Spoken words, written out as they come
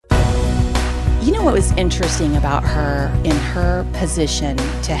You know what was interesting about her in her position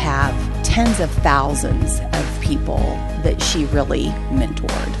to have tens of thousands of people that she really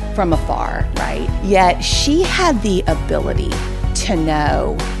mentored from afar, right? Yet she had the ability to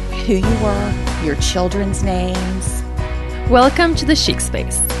know who you were, your children's names. Welcome to The Chic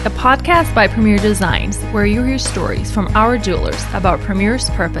Space, a podcast by Premier Designs, where you hear stories from our jewelers about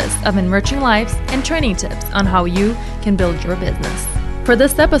Premier's purpose of enriching lives and training tips on how you can build your business. For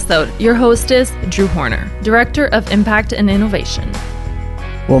this episode, your host is Drew Horner, Director of Impact and Innovation.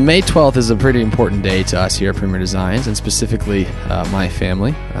 Well, May 12th is a pretty important day to us here at Premier Designs, and specifically my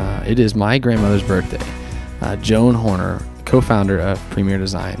family. It is my grandmother's birthday. Joan Horner, co-founder of Premier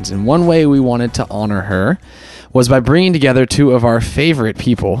Designs. And one way we wanted to honor her was by bringing together two of our favorite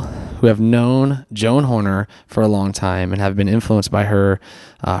people who have known Joan Horner for a long time and have been influenced by her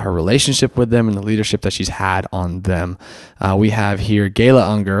relationship with them and the leadership that she's had on them. We have here Gayla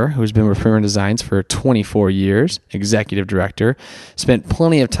Unger, who's been with Premier Designs for 24 years, executive director, spent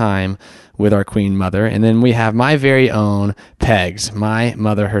plenty of time with our Queen Mother. And then we have my very own Pegs, my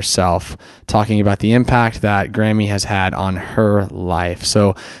mother herself, talking about the impact that Grammy has had on her life.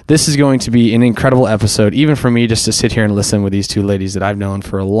 So this is going to be an incredible episode, even for me, just to sit here and listen with these two ladies that I've known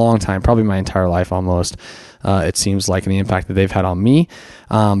for a long time, probably my entire life almost. It seems like, and the impact that they've had on me,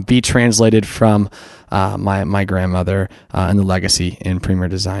 be translated from my grandmother and the legacy in Premier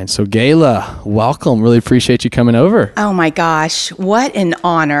Design. So Gayla, welcome. Really appreciate you coming over. Oh my gosh, what an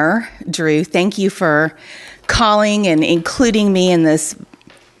honor, Drew. Thank you for calling and including me in this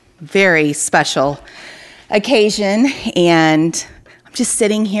very special occasion. And I'm just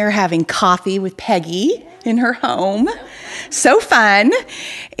sitting here having coffee with Peggy in her home. So fun.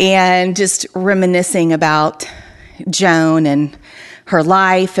 And just reminiscing about Joan and her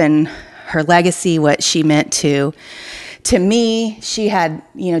life and her legacy, what she meant to me. She had,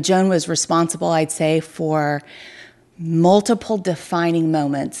 Joan was responsible, I'd say, for multiple defining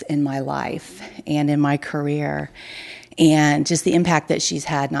moments in my life and in my career. And just the impact that she's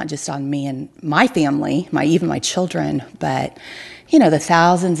had, not just on me and my family, even my children, but, the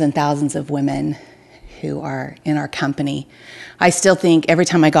thousands and thousands of women who are in our company. I still think every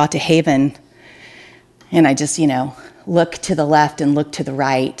time I got to Haven and I just, look to the left and look to the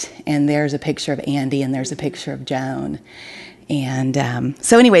right, and there's a picture of Andy and there's a picture of Joan. And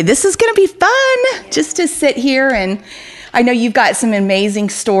so anyway, this is going to be fun just to sit here, and I know you've got some amazing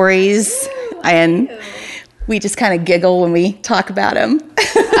stories, and we just kind of giggle when we talk about them.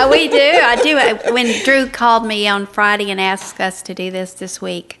 We do. I do. When Drew called me on Friday and asked us to do this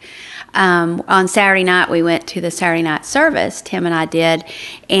week, on Saturday night, we went to the Saturday night service, Tim and I did,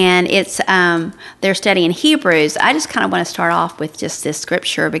 and it's they're studying Hebrews. I just kind of want to start off with just this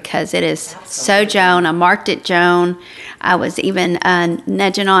scripture because it is so Joan. I marked it Joan. I was even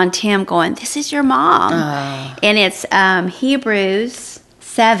nudging on Tim going, this is your mom. And it's Hebrews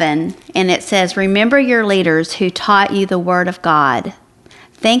 7, and it says, remember your leaders who taught you the word of God.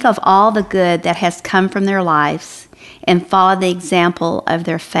 Think of all the good that has come from their lives and follow the example of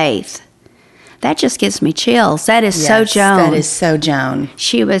their faith. That just gives me chills. That is so Joan. That is so Joan.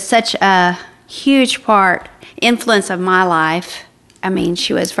 She was such a huge influence of my life. I mean,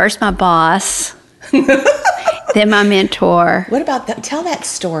 she was first my boss, then my mentor. What about that? Tell that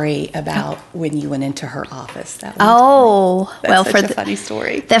story about when you went into her office. That's That's a funny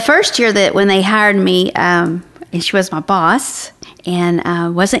story. The first year that when they hired me, and she was my boss,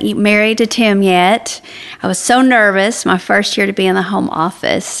 and wasn't married to Tim yet. I was so nervous my first year to be in the home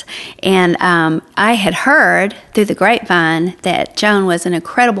office. And I had heard through the grapevine that Joan was an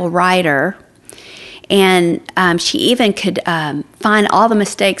incredible writer. And she even could find all the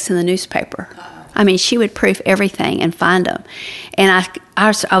mistakes in the newspaper. I mean, she would proof everything and find them. And I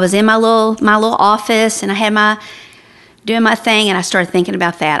was in my little office, and I had doing my thing, and I started thinking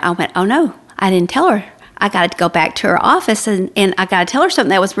about that. I went, oh no, I didn't tell her. I got to go back to her office and I got to tell her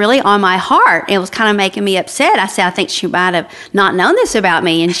something that was really on my heart. It was kind of making me upset. I said, I think she might have not known this about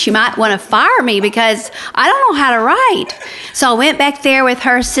me, and she might want to fire me because I don't know how to write. So I went back there with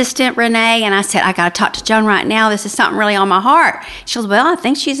her assistant, Renee, and I said, I got to talk to Joan right now. This is something really on my heart. She goes, well, I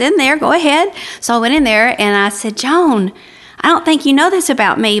think she's in there. Go ahead. So I went in there and I said, Joan, I don't think you know this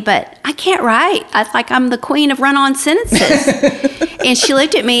about me, but I can't write. I'm the queen of run-on sentences. And she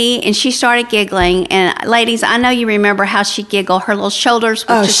looked at me and she started giggling. And ladies, I know you remember how she giggled. Her little shoulders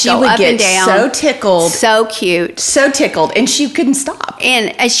would just go up and down. So tickled. So cute. So tickled. And she couldn't stop.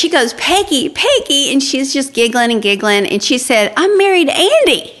 And as she goes, Peggy, Peggy. And she's just giggling and giggling. And she said, I'm married to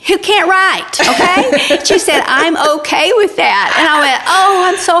Andy, who can't write, okay? She said, I'm okay with that. And I went, oh,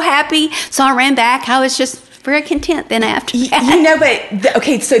 I'm so happy. So I ran back. I was just very content then after that.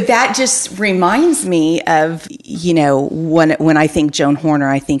 Okay, so that just reminds me of, when I think Joan Horner,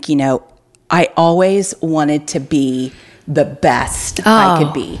 I think, I always wanted to be the best I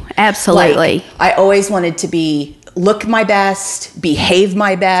could be. Absolutely. Like, I always wanted to look my best, behave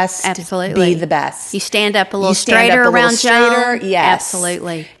my best, absolutely, be the best. You stand up a little straighter around Joan. Yes,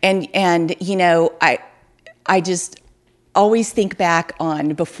 absolutely. And I just always think back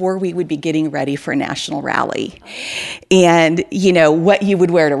on before we would be getting ready for a national rally, and what you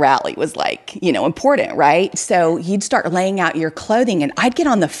would wear to rally was important, right? So you'd start laying out your clothing, and I'd get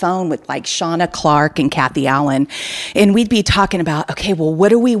on the phone with Shauna Clark and Kathy Allen, and we'd be talking about, okay, well,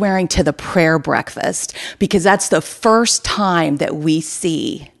 what are we wearing to the prayer breakfast? Because that's the first time that we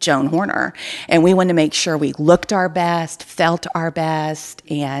see Joan Horner, and we wanted to make sure we looked our best, felt our best,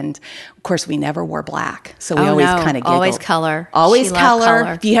 and of course, we never wore black, so we always kind of giggled. Always color. Always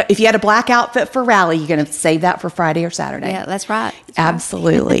color. If you had a black outfit for rally, you're going to save that for Friday or Saturday. Yeah, that's right.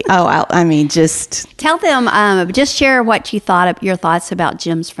 Absolutely. Just tell them. Just share what you thought of your thoughts about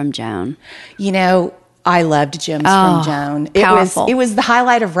Gems from Joan. I loved Gems from Joan. Powerful. It was the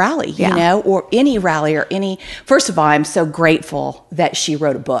highlight of rally, or any rally or any. First of all, I'm so grateful that she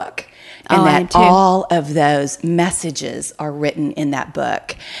wrote a book. And that all of those messages are written in that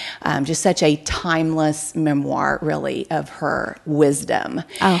book. Just such a timeless memoir, really, of her wisdom.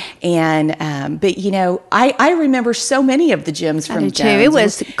 Oh. And, but, I remember so many of the gems from Joan. It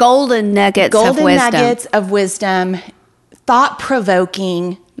was golden nuggets of wisdom,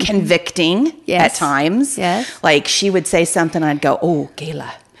 thought-provoking, convicting at times. Yes. Like she would say something, I'd go, oh,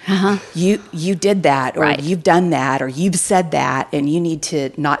 Gayla. Uh-huh. You did that, or you've done that, or you've said that, and you need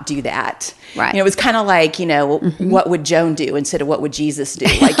to not do that. Right. It was kind of like, what would Joan do instead of what would Jesus do?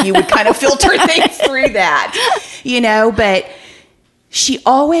 Like you would kind of filter things through that, but she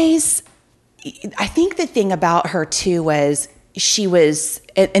always, I think the thing about her too was she was,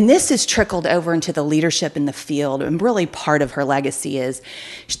 and this has trickled over into the leadership in the field, and really part of her legacy is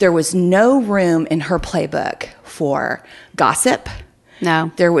there was no room in her playbook for gossip.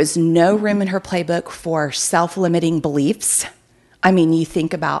 No. There was no room in her playbook for self-limiting beliefs. You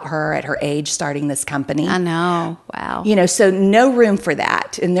think about her at her age starting this company. I know. Wow. So no room for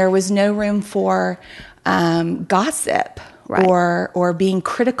that. And there was no room for gossip or being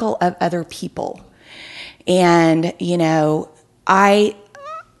critical of other people. And, I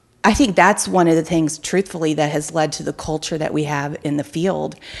think that's one of the things, truthfully, that has led to the culture that we have in the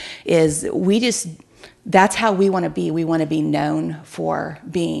field is that's how we want to be. We want to be known for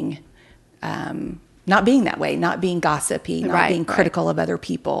being, not being that way, not being gossipy, not being critical of other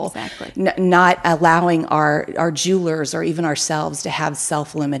people, not allowing our jewelers or even ourselves to have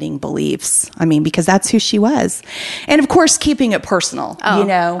self-limiting beliefs. because that's who she was. And of course, keeping it personal,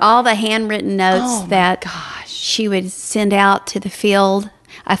 All the handwritten notes that she would send out to the field.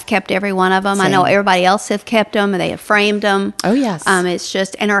 I've kept every one of them. Same. I know everybody else have kept them, and they have framed them. Oh, yes. It's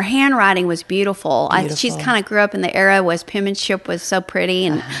just, and her handwriting was beautiful. She's kind of grew up in the era where penmanship was so pretty,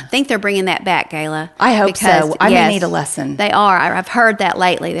 and I think they're bringing that back, Gayla. I hope so. I may need a lesson. They are. I've heard that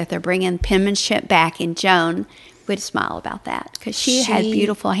lately, that they're bringing penmanship back, and Joan would smile about that, because she had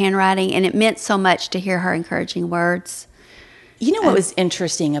beautiful handwriting, and it meant so much to hear her encouraging words. What was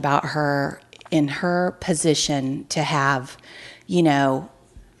interesting about her, in her position to have,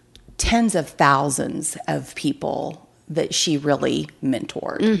 tens of thousands of people that she really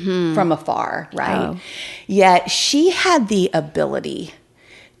mentored from afar, right? Oh. Yet she had the ability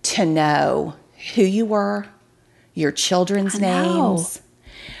to know who you were, your children's names,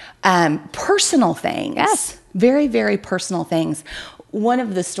 personal things. Yes. Very, very personal things. One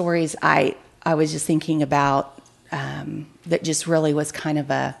of the stories I was just thinking about that just really was kind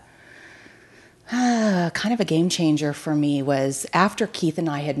of a game changer for me was after Keith and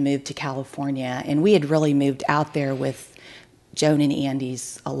I had moved to California, and we had really moved out there with Joan and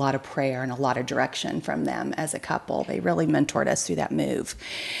Andy's a lot of prayer and a lot of direction from them as a couple. They really mentored us through that move.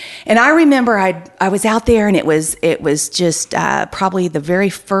 And I remember I was out there, and it was just probably the very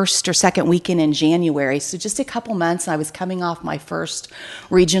first or second weekend in January, so just a couple months, and I was coming off my first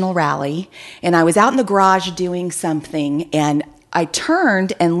regional rally, and I was out in the garage doing something, and I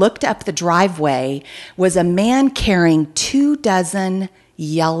turned and looked up the driveway, was a man carrying 24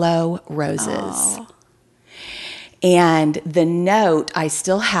 yellow roses. Oh. And the note, I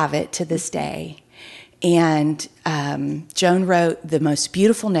still have it to this day. And Joan wrote the most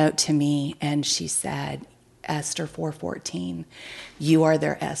beautiful note to me, and she said, Esther 4:14, you are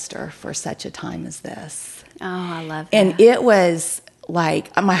their Esther for such a time as this. Oh, I love that. And it was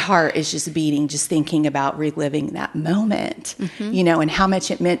like, my heart is just beating, just thinking about reliving that moment, and how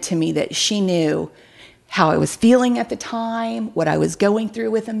much it meant to me that she knew how I was feeling at the time, what I was going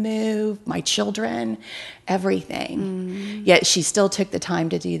through with a move, my children, everything. Yet she still took the time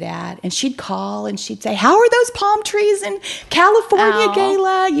to do that. And she'd call and she'd say, "How are those palm trees in California,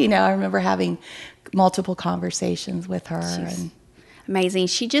 Gayla?" You know, I remember having multiple conversations with her. And amazing.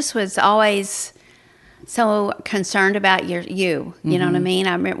 She just was always so concerned about you. You know what I mean?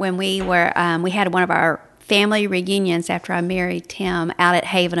 I remember when we were, we had one of our family reunions after I married Tim out at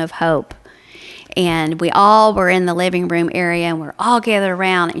Haven of Hope. And we all were in the living room area, and we're all gathered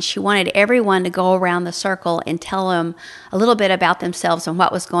around, and she wanted everyone to go around the circle and tell them a little bit about themselves and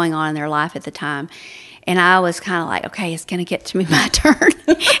what was going on in their life at the time. And I was kind of like, okay, it's going to get to me my turn,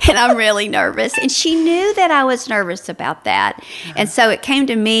 and I'm really nervous. And she knew that I was nervous about that. And so it came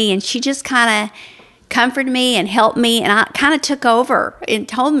to me, and she just kind of comforted me and helped me, and I kind of took over and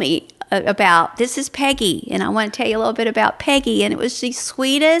told me about, this is Peggy, and I want to tell you a little bit about Peggy. And it was the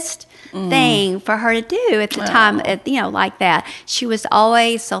sweetest thing for her to do at the time, like that. She was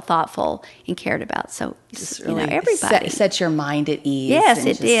always so thoughtful and cared about. So, just really everybody. Set your mind at ease. Yes,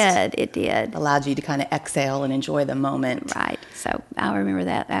 it did. It did. Allowed you to kind of exhale and enjoy the moment. Right. So I remember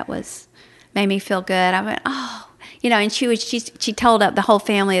that. That made me feel good. I went, oh. And she told up the whole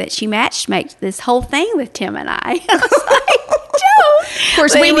family that she matched this whole thing with Tim and I. I was like, Joe. Of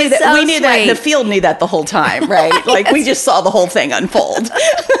course, we knew that the field knew that the whole time, right? Yes. Like we just saw the whole thing unfold.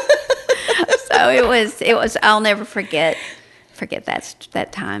 So it was. I'll never forget that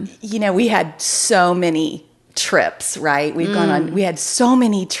time. We had so many trips, right? We had so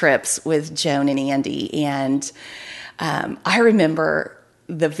many trips with Joan and Andy, and I remember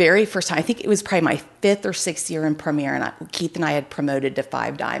the very first time, I think it was probably my 5th or 6th year in Premier, and Keith and I had promoted to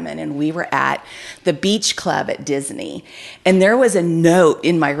 5 Diamond, and we were at the Beach Club at Disney, and there was a note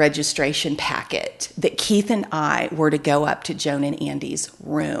in my registration packet that Keith and I were to go up to Joan and Andy's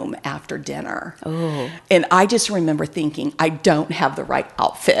room after dinner. Oh. And I just remember thinking, I don't have the right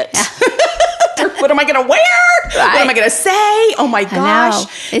outfit. What am I going to wear? Right. What am I going to say? Oh my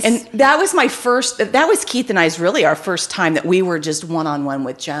gosh. And that was Keith and I's really our first time that we were just one-on-one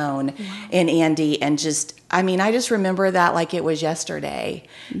with Joan and Andy. And I just remember that like it was yesterday,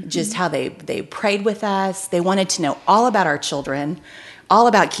 just how they prayed with us. They wanted to know all about our children, all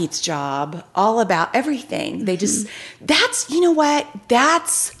about Keith's job, all about everything. They just, that's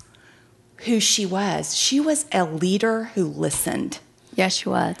who she was. She was a leader who listened. Yes, she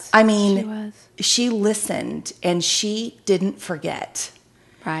was. She listened and she didn't forget.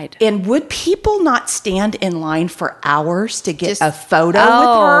 Right. And would people not stand in line for hours to get a photo with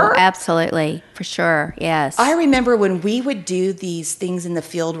her? Oh, absolutely. For sure. Yes. I remember when we would do these things in the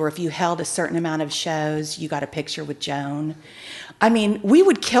field where if you held a certain amount of shows, you got a picture with Joan. We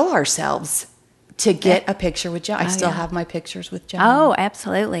would kill ourselves to get a picture with Joan. I still have my pictures with Joan. Oh,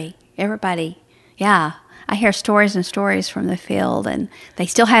 absolutely. Everybody. Yeah. I hear stories and stories from the field, and they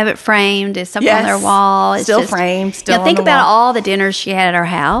still have it framed. It's up on their wall. It's still framed. Still on the wall. Think about all the dinners she had at our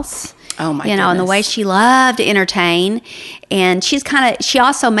house. Oh my goodness. And the way she loved to entertain, and she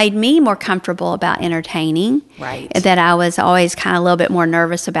also made me more comfortable about entertaining. Right. That I was always kind of a little bit more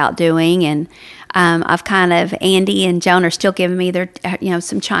nervous about doing, and Andy and Joan are still giving me their,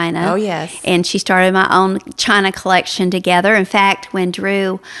 some china. Oh, yes. And she started my own china collection together. In fact, when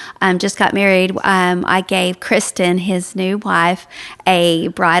Drew just got married, I gave Kristen, his new wife, a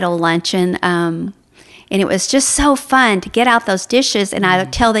bridal luncheon. And it was just so fun to get out those dishes. And I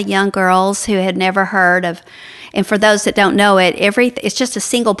would tell the young girls who had never heard of, and for those that don't know it, it's just a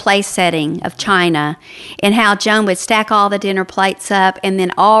single place setting of china, and how Joan would stack all the dinner plates up and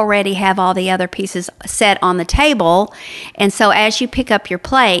then already have all the other pieces set on the table. And so as you pick up your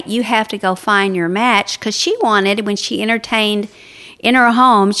plate, you have to go find your match, because she wanted, when she entertained in her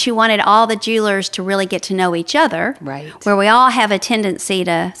home, she wanted all the jewelers to really get to know each other. Right. Where we all have a tendency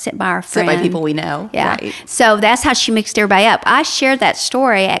to sit by our friend. Sit by people we know. Yeah. Right. So that's how she mixed everybody up. I shared that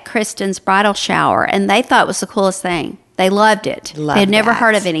story at Kristen's bridal shower, and they thought it was the coolest thing. They loved it. They had never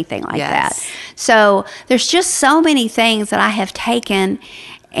heard of anything like that. So there's just so many things that I have taken,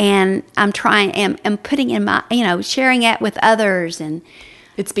 and I'm putting in my, sharing it with others, and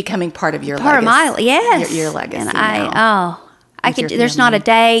it's becoming part of your legacy. Your legacy. And now. There's not a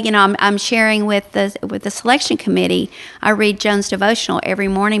day, I'm sharing with the selection committee. I read Joan's devotional every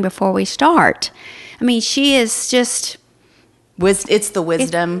morning before we start. She is just... It's the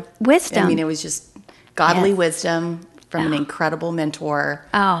wisdom. Wisdom. It was just godly wisdom from an incredible mentor.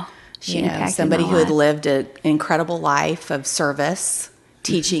 Oh, she impacted somebody my who had life. lived an incredible life of service,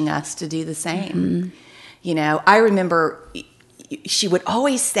 teaching us to do the same. I remember... she would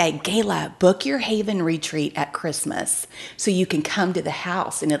always say, Gayla, book your Haven retreat at Christmas so you can come to the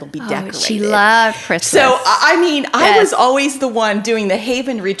house and it'll be decorated. She loved Christmas. So, I mean, I was always the one doing the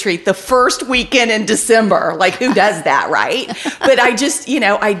Haven retreat the first weekend in December. Like, who does that, right? But I just,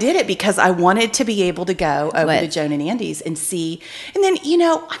 I did it because I wanted to be able to go over to Joan and Andy's and see. And then, you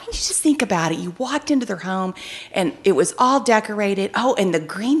just think about it. You walked into their home and it was all decorated. Oh, and the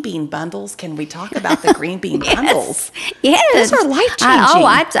green bean bundles. Can we talk about the green bean bundles? Yes. Those are life-changing.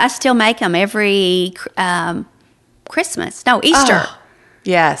 I still make them every Christmas. No, Easter. Oh,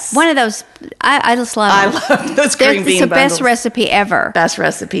 yes. One of those, I just love them. I love those green bean bundles. It's the best recipe ever. Best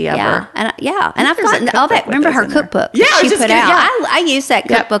recipe ever. Yeah, and I've gotten all that. Remember her cookbook that she put out? Yeah. I use that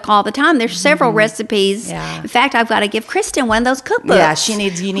cookbook all the time. There's several recipes. Yeah. In fact, I've got to give Kristen one of those cookbooks. Yeah, you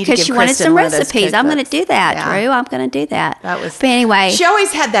need to give because she wanted Kristen some one of those recipes. I'm going to do that, Yeah. Drew. I'm going to do that. But anyway, she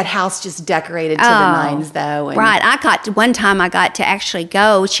always had that house just decorated to the nines, though. And right. One time I got to actually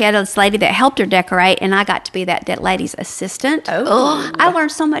go. She had this lady that helped her decorate, and I got to be that lady's assistant. Oh. I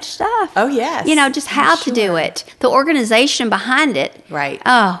learned so much stuff. Oh, yes. Just how to do it, the organization behind it. Right.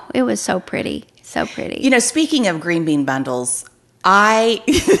 Oh, it was so pretty. So pretty. Speaking of green bean bundles, not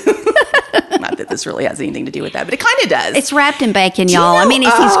that this really has anything to do with that, but it kind of does. It's wrapped in bacon, y'all. I mean,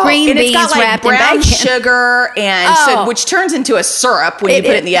 it's these green beans it's got, wrapped brown in bacon. sugar, and which turns into a syrup when you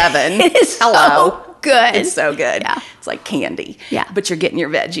put it in the oven. It is so good. It's so good. Yeah. It's like candy. Yeah. But you're getting your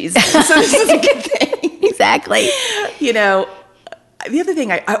veggies. So this is a good thing. Exactly. The other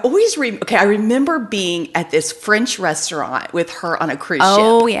thing, I always I remember being at this French restaurant with her on a cruise ship.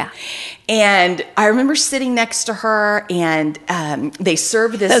 Oh, yeah. And I remember sitting next to her, and they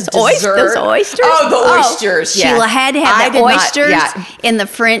served this dessert. Those oysters? Oh, the oysters, yes. Sheila had to have the oysters in the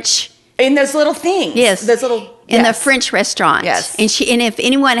French. In those little things. Yes. Those little... In the French restaurant. Yes. And if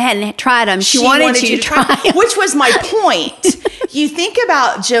anyone hadn't tried them, she wanted you to try them. Which was my point. You think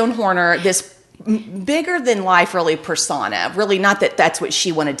about Joan Horner, this bigger than life really persona, really not that that's what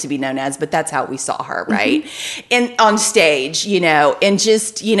she wanted to be known as, but that's how we saw her, right? And on stage, and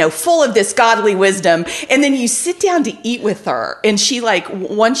just, full of this godly wisdom. And then you sit down to eat with her and she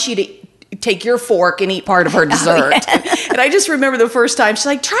wants you to take your fork and eat part of her dessert. Oh, yes. And I just remember the first time she's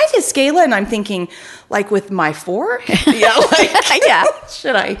like, try this, Gayla. And I'm thinking, with my fork? Yeah.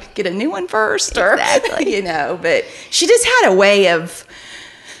 Should I get a new one first? Or, exactly. But she just had a way of,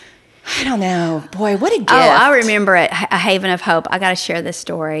 I don't know. Boy, what a gift. Oh, I remember at A Haven of Hope. I got to share this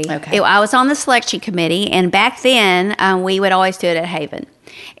story. Okay. I was on the selection committee, and back then, we would always do it at Haven.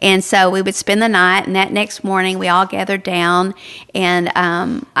 And so we would spend the night, and that next morning, we all gathered down, and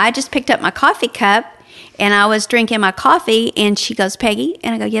I just picked up my coffee cup, and I was drinking my coffee, and she goes, Peggy?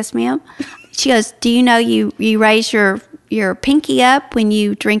 And I go, yes, ma'am. She goes, do you know you raise your pinky up when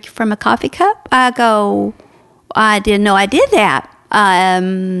you drink from a coffee cup? I go, I didn't know I did that.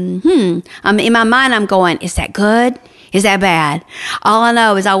 In my mind, I'm going, is that good? Is that bad? All I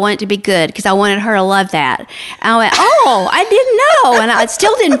know is I want it to be good because I wanted her to love that. And I went, oh, I didn't know. And I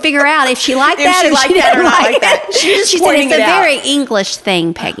still didn't figure out if she liked that or she didn't like that. She said, it's a very English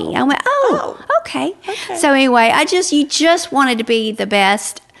thing, Peggy. I went, okay. So anyway, you just wanted to be the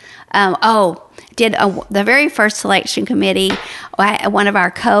best. The very first selection committee, one of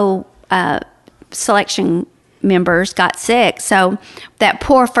our selection members got sick. So that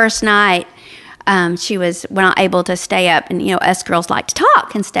poor first night, she was not able to stay up. And, us girls like to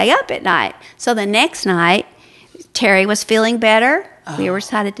talk and stay up at night. So the next night, Terry was feeling better. We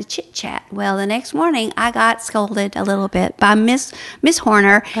decided to chit-chat. Well, the next morning, I got scolded a little bit by Miss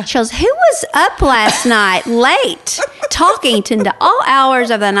Horner. She goes, who was up last night late talking to all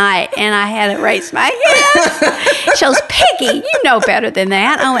hours of the night? And I had to raise my hand. She goes, Peggy, you know better than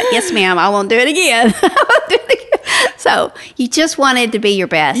that. I went, yes, ma'am, I won't do it again. So you just wanted to be your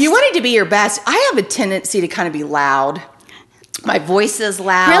best. You wanted to be your best. I have a tendency to kind of be loud. My voice is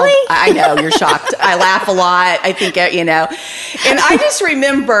loud. Really? I know, you're shocked. I laugh a lot. I think, And I just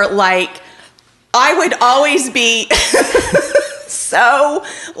remember, I would always be so,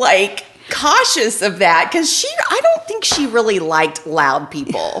 cautious of that because I don't think she really liked loud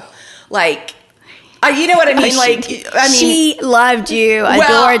people. You know what I mean? She loved you,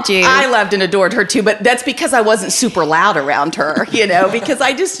 adored you. I loved and adored her too, but that's because I wasn't super loud around her, because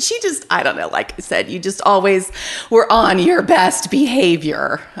I don't know, like I said, you just always were on your best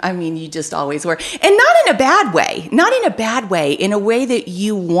behavior. I mean, you just always were. And not in a bad way, in a way that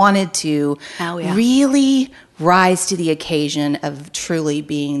you wanted to really rise to the occasion of truly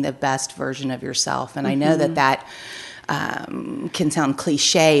being the best version of yourself. And I know that can sound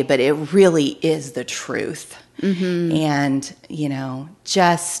cliche, but it really is the truth. And,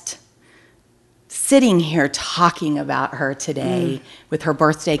 just sitting here talking about her today with her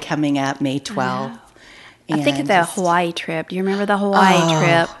birthday coming up May 12th. I think of the Hawaii trip. Do you remember the Hawaii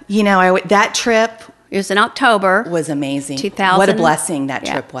trip? You know, that trip It was in October. was amazing. 2000. What a blessing that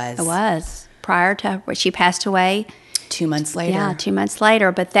trip was. It was. Prior to she passed away. 2 months later. Yeah, 2 months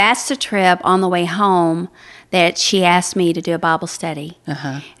later. But that's the trip on the way home that she asked me to do a Bible study.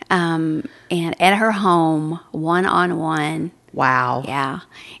 And at her home, one-on-one. Wow. Yeah.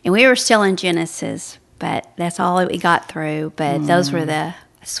 And we were still in Genesis, but that's all that we got through. But those were the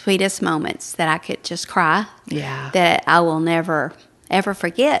sweetest moments that I could just cry. Yeah. That I will never, ever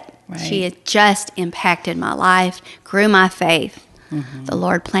forget. Right. She had just impacted my life, grew my faith. The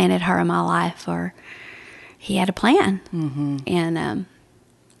Lord planted her in my life, or He had a plan. And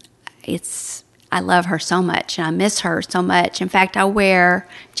I love her so much, and I miss her so much. In fact, I wear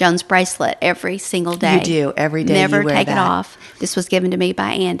Joan's bracelet every single day. You do, every day. Never you wear take that. it off. This was given to me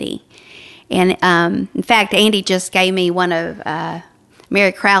by Andy. And in fact, Andy just gave me one of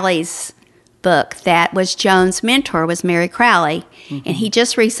Mary Crowley's book that was Joan's mentor, was Mary Crowley. And he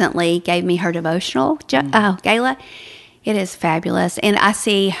just recently gave me her devotional, Gayla. It is fabulous. And I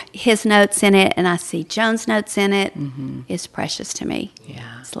see his notes in it, and I see Joan's notes in it. It's precious to me.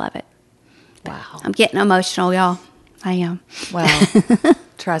 Yeah. I just love it. Wow. I'm getting emotional, y'all. I am. Well,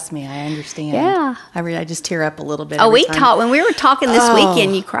 trust me, I understand. Yeah. I just tear up a little bit. Oh, every we time. talked when we were talking this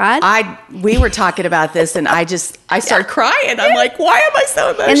weekend. You cried. We were talking about this, and I started crying. I'm like, why am I so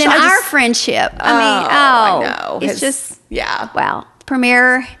emotional? And then I our friendship. I know. It's just, yeah. wow.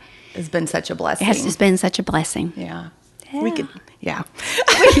 Premier It's been such a blessing. has just been such a blessing. Yeah. We could, yeah.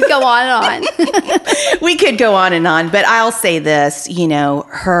 We could go on and on. We could go on and on, but I'll say this,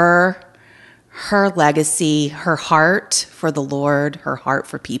 her legacy, her heart for the Lord, her heart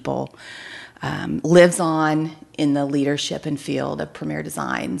for people, lives on in the leadership and field of Premier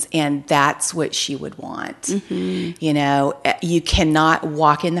Designs, and that's what she would want. You cannot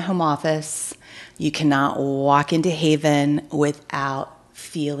walk in the home office, you cannot walk into Haven without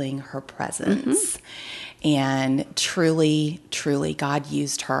feeling her presence. And truly, truly, God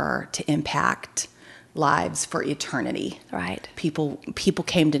used her to impact lives for eternity. Right. People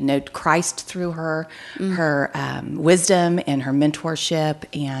came to know Christ through her, her wisdom and her mentorship.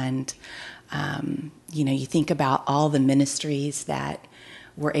 And, you think about all the ministries that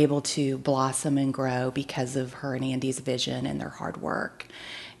were able to blossom and grow because of her and Andy's vision and their hard work.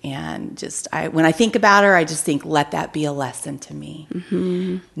 And when I think about her, I just think, let that be a lesson to me.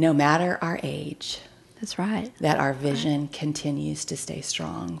 No matter our age. That's right. That our vision continues to stay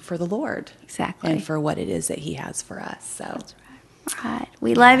strong for the Lord. Exactly. And for what it is that He has for us. So, Right.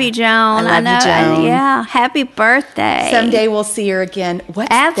 We love you, Joan. I love you, Joan. Yeah. Happy birthday. someday we'll see her again. What's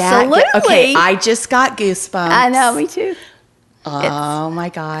Absolutely. that? Okay, I just got goosebumps. I know, me too. Oh my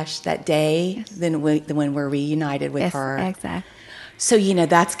gosh, that day when we're reunited with her. Exactly. So,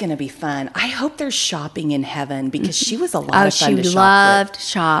 that's going to be fun. I hope there's shopping in heaven because she was a lot of fun to she shop loved with.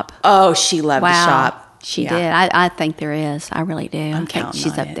 shop. Oh, she loved to shop. She Yeah. did. I think there is. I really do. I think counting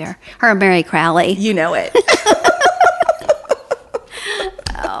she's on up it. there. Her and Mary Crowley. You know it.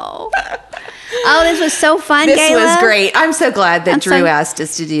 Oh, this was so fun, This Gayla. was great. I'm so glad that Drew so- asked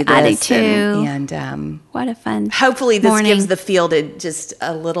us to do this. I do too. And What a fun hopefully this morning. gives the field just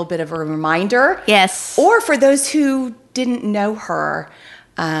a little bit of a reminder. Yes. Or for those who didn't know her,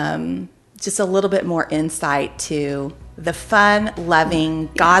 just a little bit more insight to the fun, loving,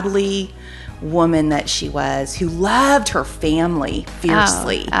 godly woman that she was, who loved her family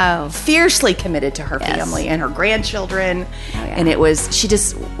fiercely. Fiercely committed to her family and her grandchildren. And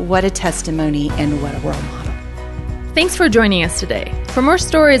what a testimony and what a role model. Thanks for joining us today. For more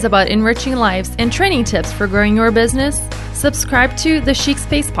stories about enriching lives and training tips for growing your business, subscribe to the Chic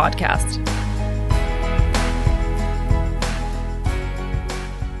Space podcast.